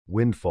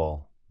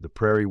Windfall, the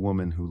Prairie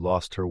Woman Who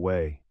Lost Her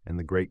Way and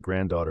the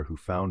Great-Granddaughter Who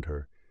Found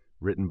Her,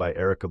 written by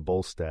Erika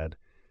Bolstad,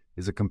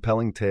 is a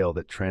compelling tale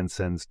that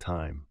transcends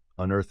time,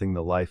 unearthing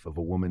the life of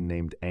a woman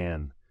named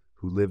Anne,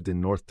 who lived in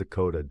North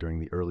Dakota during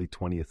the early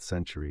 20th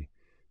century,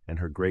 and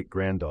her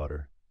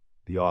great-granddaughter,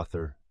 the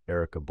author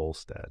Erika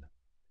Bolstad.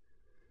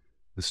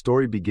 The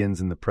story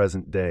begins in the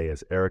present day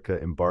as Erika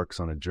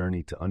embarks on a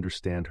journey to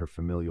understand her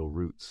familial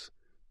roots,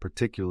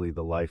 particularly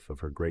the life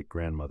of her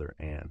great-grandmother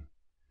Anne.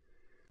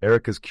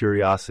 Erika's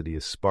curiosity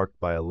is sparked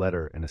by a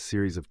letter and a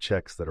series of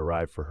checks that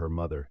arrive for her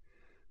mother,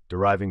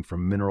 deriving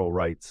from mineral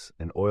rights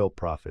and oil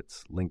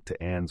profits linked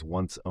to Anne's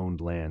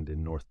once-owned land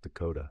in North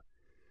Dakota.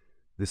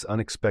 This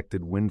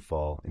unexpected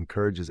windfall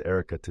encourages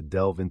Erika to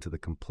delve into the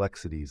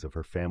complexities of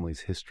her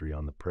family's history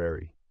on the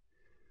prairie.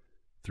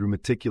 Through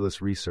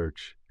meticulous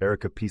research,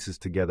 Erika pieces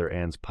together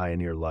Anne's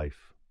pioneer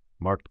life,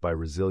 marked by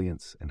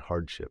resilience and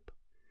hardship.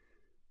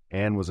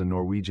 Anne was a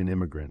Norwegian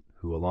immigrant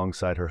who,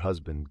 alongside her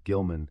husband,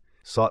 Gilman,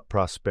 sought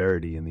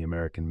prosperity in the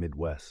American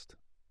Midwest.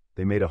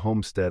 They made a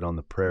homestead on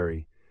the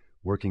prairie,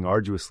 working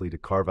arduously to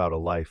carve out a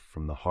life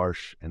from the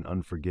harsh and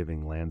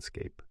unforgiving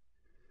landscape.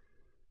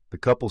 The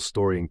couple's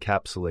story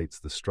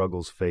encapsulates the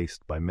struggles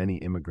faced by many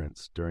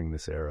immigrants during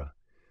this era,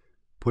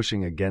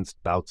 pushing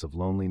against bouts of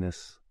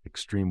loneliness,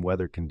 extreme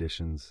weather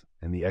conditions,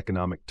 and the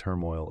economic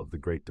turmoil of the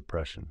Great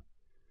Depression.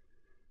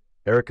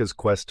 Erika's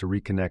quest to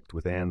reconnect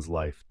with Anne's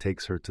life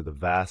takes her to the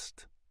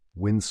vast,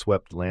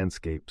 windswept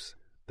landscapes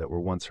that were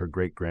once her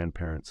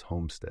great-grandparents'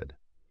 homestead.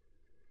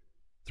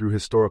 Through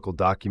historical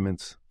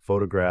documents,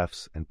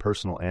 photographs, and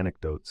personal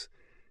anecdotes,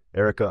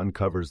 Erika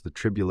uncovers the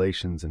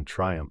tribulations and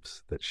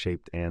triumphs that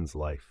shaped Anne's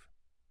life.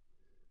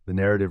 The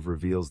narrative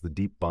reveals the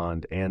deep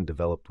bond Anne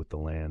developed with the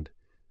land,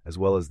 as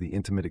well as the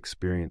intimate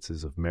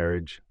experiences of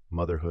marriage,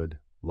 motherhood,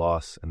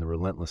 loss, and the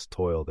relentless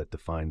toil that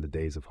defined the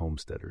days of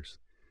homesteaders.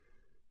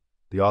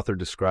 The author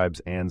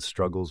describes Anne's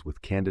struggles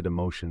with candid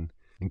emotion,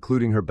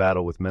 including her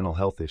battle with mental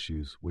health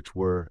issues, which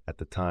were, at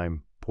the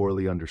time,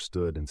 poorly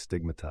understood and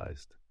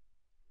stigmatized.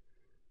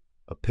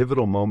 A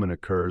pivotal moment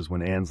occurs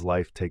when Anne's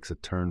life takes a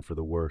turn for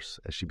the worse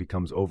as she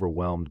becomes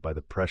overwhelmed by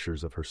the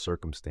pressures of her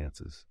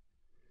circumstances.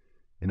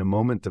 In a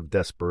moment of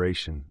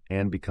desperation,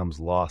 Anne becomes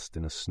lost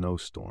in a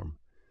snowstorm,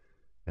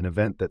 an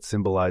event that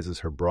symbolizes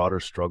her broader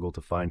struggle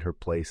to find her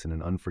place in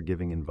an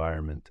unforgiving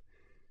environment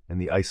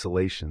and the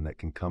isolation that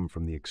can come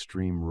from the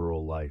extreme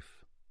rural life.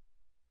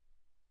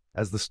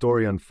 As the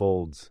story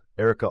unfolds,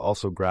 Erika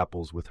also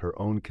grapples with her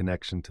own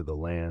connection to the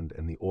land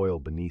and the oil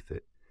beneath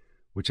it,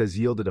 which has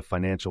yielded a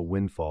financial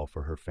windfall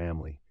for her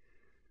family.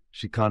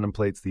 She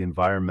contemplates the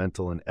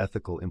environmental and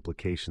ethical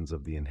implications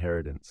of the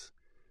inheritance,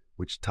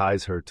 which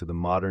ties her to the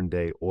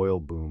modern-day oil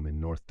boom in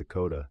North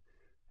Dakota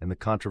and the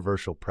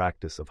controversial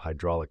practice of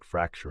hydraulic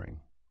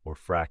fracturing, or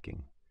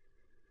fracking.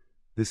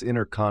 This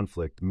inner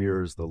conflict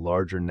mirrors the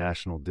larger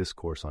national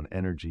discourse on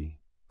energy,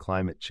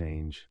 climate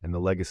change, and the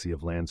legacy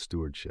of land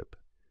stewardship.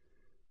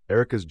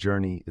 Erika's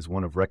journey is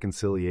one of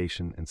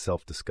reconciliation and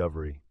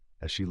self-discovery,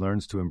 as she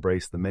learns to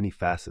embrace the many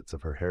facets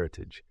of her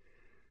heritage.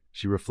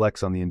 She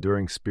reflects on the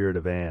enduring spirit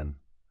of Anne,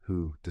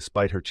 who,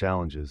 despite her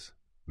challenges,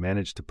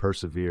 managed to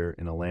persevere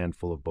in a land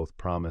full of both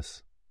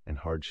promise and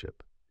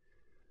hardship.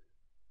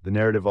 The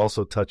narrative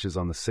also touches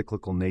on the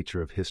cyclical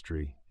nature of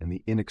history and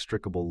the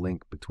inextricable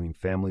link between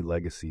family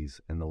legacies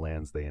and the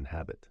lands they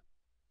inhabit.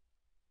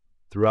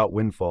 Throughout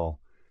Windfall,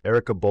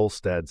 Erika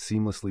Bolstad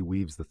seamlessly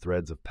weaves the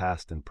threads of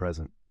past and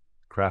present,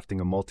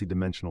 crafting a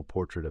multidimensional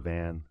portrait of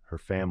Anne, her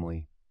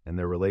family, and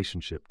their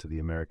relationship to the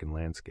American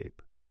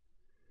landscape.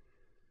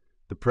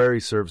 The prairie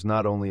serves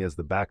not only as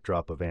the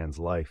backdrop of Anne's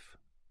life,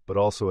 but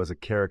also as a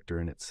character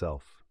in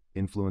itself,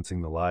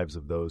 influencing the lives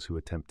of those who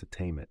attempt to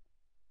tame it.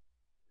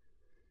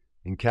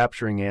 In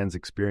capturing Anne's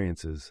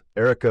experiences,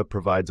 Erika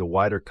provides a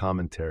wider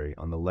commentary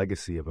on the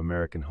legacy of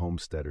American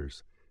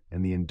homesteaders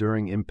and the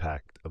enduring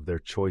impact of their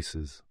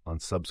choices on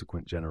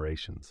subsequent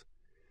generations.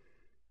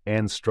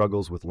 Anne's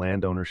struggles with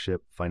land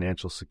ownership,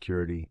 financial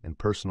security, and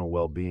personal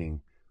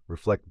well-being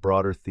reflect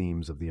broader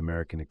themes of the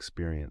American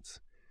experience,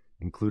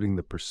 including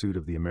the pursuit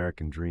of the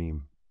American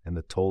dream and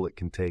the toll it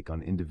can take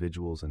on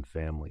individuals and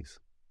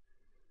families.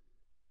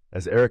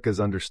 As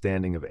Erika's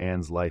understanding of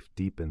Anne's life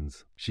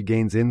deepens, she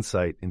gains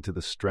insight into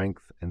the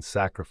strength and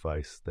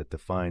sacrifice that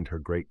defined her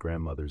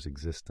great-grandmother's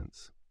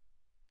existence.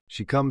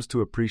 She comes to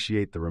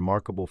appreciate the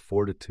remarkable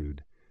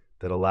fortitude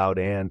that allowed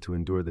Anne to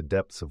endure the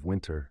depths of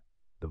winter,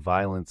 the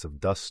violence of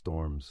dust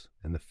storms,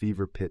 and the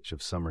fever pitch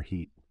of summer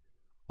heat,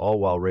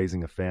 all while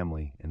raising a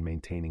family and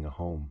maintaining a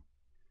home.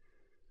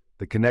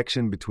 The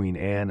connection between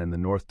Anne and the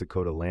North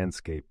Dakota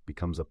landscape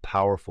becomes a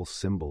powerful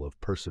symbol of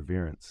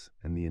perseverance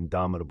and the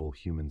indomitable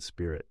human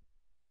spirit.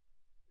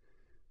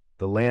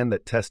 The land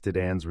that tested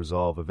Anne's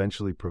resolve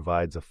eventually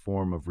provides a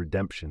form of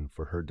redemption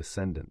for her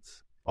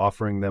descendants,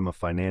 offering them a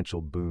financial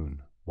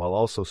boon, while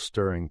also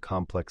stirring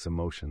complex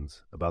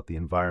emotions about the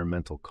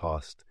environmental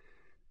cost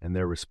and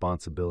their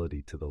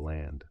responsibility to the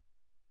land.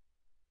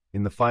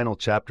 In the final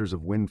chapters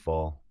of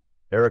Windfall,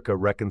 Erika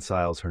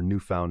reconciles her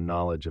newfound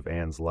knowledge of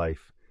Anne's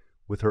life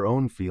with her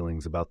own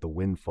feelings about the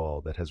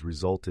windfall that has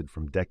resulted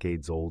from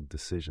decades-old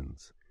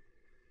decisions.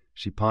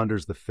 She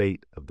ponders the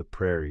fate of the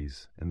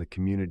prairies and the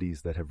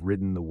communities that have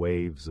ridden the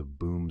waves of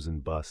booms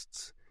and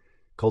busts,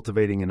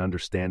 cultivating an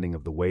understanding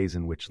of the ways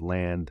in which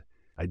land,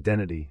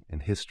 identity,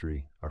 and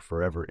history are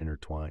forever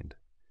intertwined.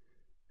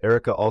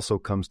 Erika also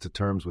comes to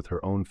terms with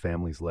her own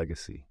family's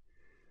legacy.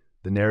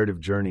 The narrative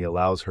journey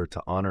allows her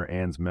to honor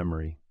Anne's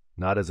memory,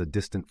 not as a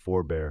distant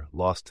forebear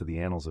lost to the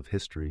annals of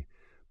history,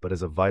 but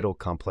as a vital,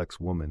 complex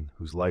woman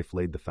whose life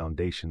laid the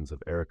foundations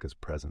of Erika's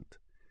present.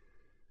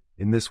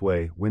 In this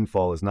way,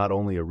 Windfall is not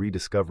only a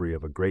rediscovery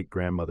of a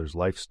great-grandmother's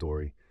life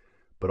story,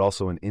 but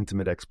also an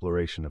intimate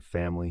exploration of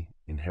family,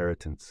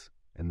 inheritance,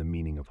 and the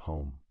meaning of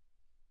home.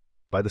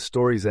 By the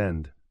story's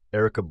end,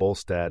 Erika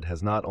Bolstad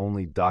has not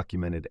only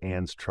documented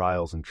Anne's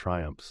trials and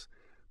triumphs,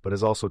 but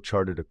has also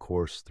charted a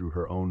course through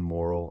her own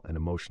moral and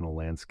emotional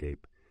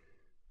landscape,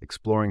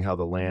 exploring how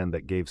the land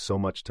that gave so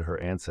much to her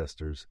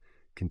ancestors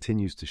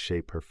continues to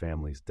shape her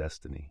family's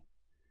destiny.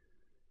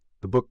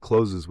 The book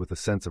closes with a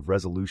sense of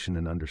resolution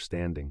and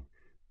understanding,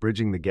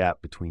 bridging the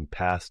gap between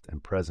past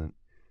and present,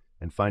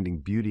 and finding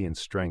beauty and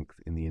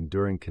strength in the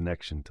enduring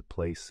connection to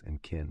place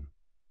and kin.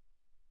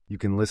 You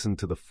can listen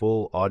to the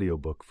full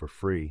audiobook for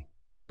free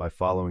by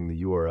following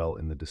the URL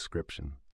in the description.